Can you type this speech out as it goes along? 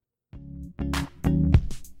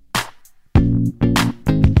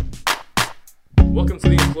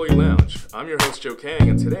Employee Lounge. I'm your host, Joe Kang,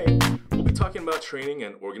 and today we'll be talking about training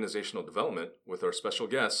and organizational development with our special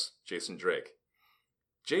guest, Jason Drake.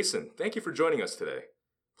 Jason, thank you for joining us today.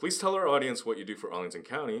 Please tell our audience what you do for Arlington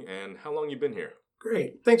County and how long you've been here.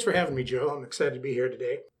 Great. Thanks for having me, Joe. I'm excited to be here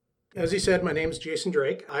today. As you said, my name is Jason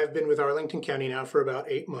Drake. I've been with Arlington County now for about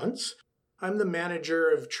 8 months. I'm the manager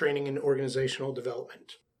of training and organizational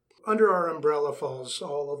development. Under our umbrella falls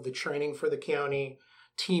all of the training for the county,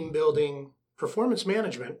 team building, performance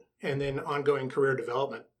management, and then ongoing career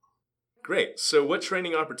development. Great. So what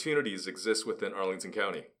training opportunities exist within Arlington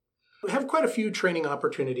County? We have quite a few training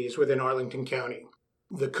opportunities within Arlington County.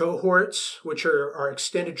 The cohorts, which are our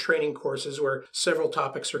extended training courses where several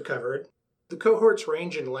topics are covered. The cohorts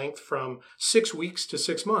range in length from 6 weeks to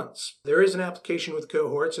 6 months. There is an application with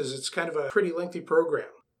cohorts as it's kind of a pretty lengthy program.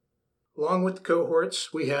 Along with the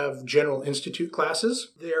cohorts, we have General Institute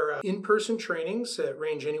classes. They're in-person trainings that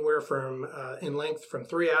range anywhere from in length from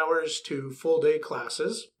 3 hours to full-day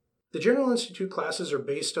classes. The General Institute classes are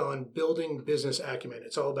based on building business acumen.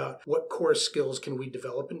 It's all about what core skills can we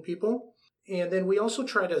develop in people. And then we also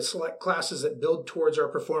try to select classes that build towards our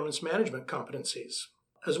performance management competencies,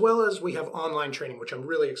 as well as we have online training, which I'm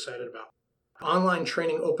really excited about. Online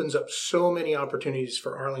training opens up so many opportunities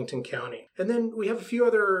for Arlington County. And then we have a few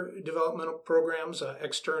other developmental programs,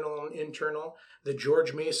 external and internal, the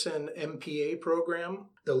George Mason MPA program,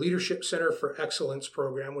 the Leadership Center for Excellence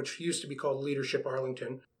program, which used to be called Leadership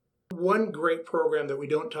Arlington. One great program that we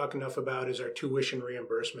don't talk enough about is our tuition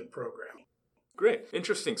reimbursement program. Great.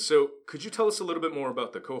 Interesting. So could you tell us a little bit more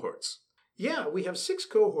about the cohorts? Yeah, we have 6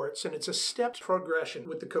 cohorts, and it's a stepped progression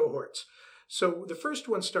with the cohorts. So the first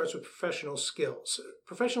one starts with professional skills.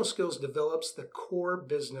 Professional skills develops the core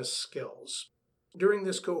business skills. During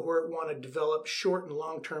this cohort, we want to develop short and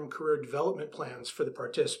long-term career development plans for the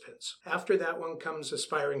participants. After that one comes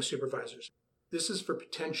aspiring supervisors. This is for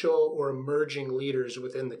potential or emerging leaders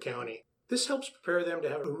within the county. This helps prepare them to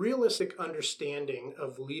have a realistic understanding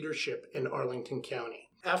of leadership in Arlington County.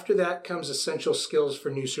 After that comes essential skills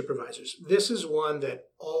for new supervisors. This is one that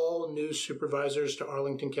all new supervisors to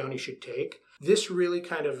Arlington County should take. This really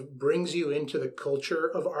kind of brings you into the culture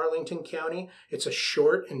of Arlington County. It's a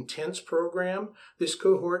short, intense program. This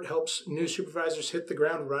cohort helps new supervisors hit the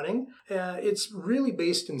ground running. It's really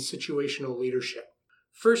based in situational leadership.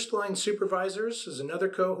 First line supervisors is another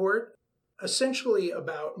cohort. Essentially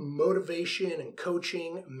about motivation and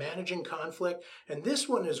coaching, managing conflict, and this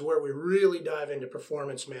one is where we really dive into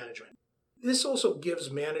performance management. This also gives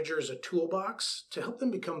managers a toolbox to help them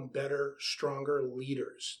become better, stronger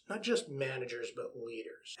leaders. Not just managers, but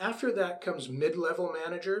leaders. After that comes mid-level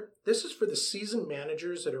manager. This is for the seasoned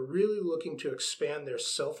managers that are really looking to expand their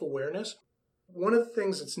self-awareness. One of the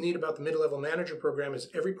things that's neat about the mid-level manager program is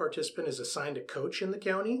every participant is assigned a coach in the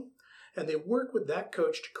county. And they work with that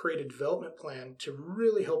coach to create a development plan to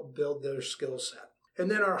really help build their skill set.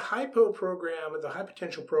 And then our HIPO program, the High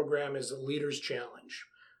Potential program, is the Leaders Challenge.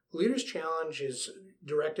 Leaders Challenge is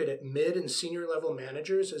directed at mid and senior level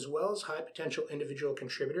managers as well as high potential individual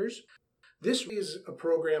contributors. This is a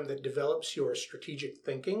program that develops your strategic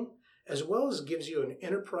thinking as well as gives you an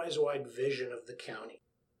enterprise-wide vision of the county.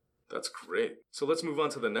 That's great. So let's move on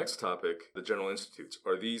to the next topic, the General Institutes.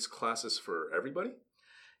 Are these classes for everybody?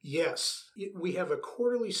 Yes, we have a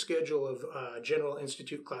quarterly schedule of General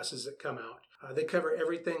Institute classes that come out. They cover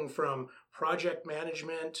everything from project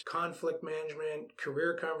management, conflict management,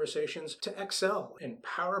 career conversations, to Excel and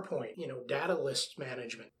PowerPoint, data list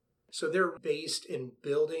management. So they're based in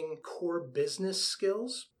building core business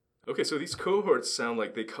skills. Okay, so these cohorts sound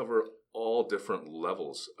like they cover all different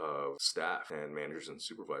levels of staff and managers and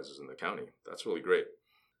supervisors in the county. That's really great.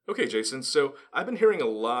 Okay, Jason, so I've been hearing a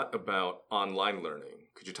lot about online learning.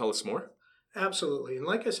 Could you tell us more? Absolutely. And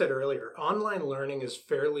like I said earlier, online learning is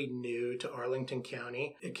fairly new to Arlington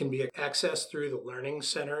County. It can be accessed through the Learning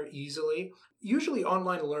Center easily. Usually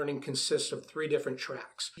online learning consists of 3 different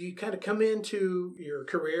tracks. You kind of come into your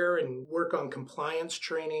career and work on compliance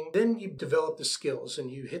training. Then you develop the skills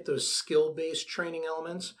and you hit those skill-based training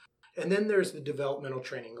elements. And then there's the developmental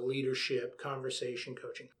training, leadership, conversation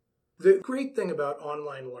coaching. The great thing about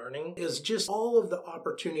online learning is just all of the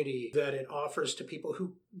opportunity that it offers to people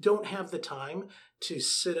who don't have the time to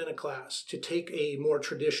sit in a class, to take a more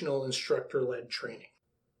traditional instructor-led training.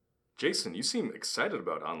 Jason, you seem excited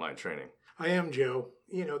about online training. I am, Joe.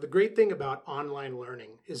 The great thing about online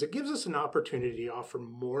learning is it gives us an opportunity to offer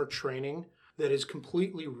more training that is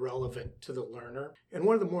completely relevant to the learner. And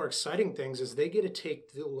one of the more exciting things is they get to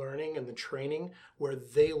take the learning and the training where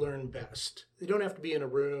they learn best. They don't have to be in a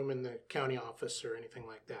room in the county office or anything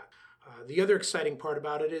like that. The other exciting part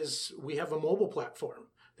about it is we have a mobile platform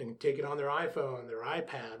They can take it on their iPhone, their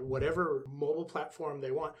iPad, whatever mobile platform they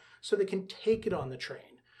want, so they can take it on the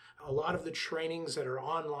train. A lot of the trainings that are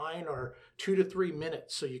online are 2 to 3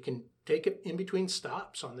 minutes, so you can take it in between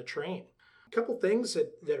stops on the train. A couple things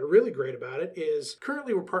that are really great about it is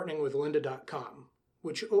currently we're partnering with lynda.com,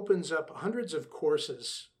 which opens up hundreds of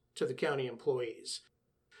courses to the county employees.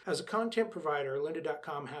 As a content provider,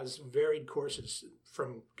 lynda.com has varied courses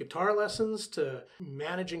from guitar lessons to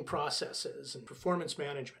managing processes and performance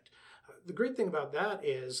management. The great thing about that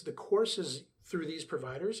is the courses through these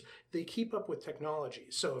providers, they keep up with technology.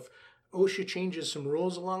 So if OSHA changes some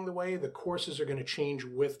rules along the way, the courses are going to change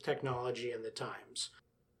with technology and the times.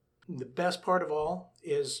 The best part of all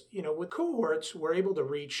is, with cohorts, we're able to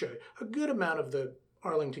reach a good amount of the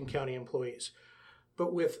Arlington County employees.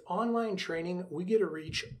 But with online training, we get to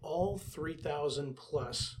reach all 3,000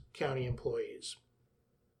 plus county employees.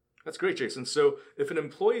 That's great, Jason. So if an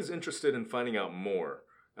employee is interested in finding out more,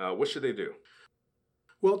 what should they do?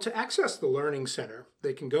 Well, to access the Learning Center,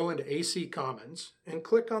 they can go into AC Commons and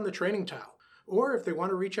click on the training tile. Or if they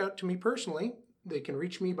want to reach out to me personally, they can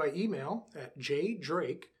reach me by email at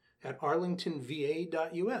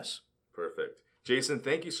jdrake@arlingtonva.us. Perfect. Jason,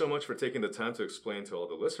 thank you so much for taking the time to explain to all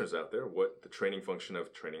the listeners out there what the training function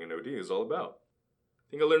of training an OD is all about. I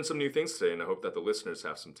think I learned some new things today, and I hope that the listeners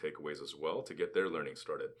have some takeaways as well to get their learning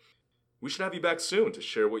started. We should have you back soon to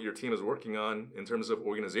share what your team is working on in terms of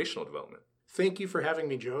organizational development. Thank you for having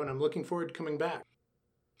me, Joe, and I'm looking forward to coming back.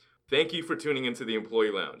 Thank you for tuning into the Employee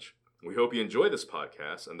Lounge. We hope you enjoy this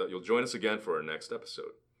podcast and that you'll join us again for our next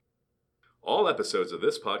episode. All episodes of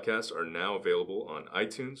this podcast are now available on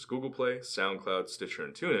iTunes, Google Play, SoundCloud, Stitcher,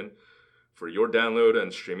 and TuneIn for your download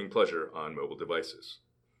and streaming pleasure on mobile devices.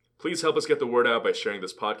 Please help us get the word out by sharing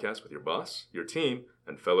this podcast with your boss, your team,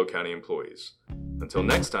 and fellow county employees. Until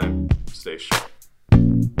next time, stay sharp.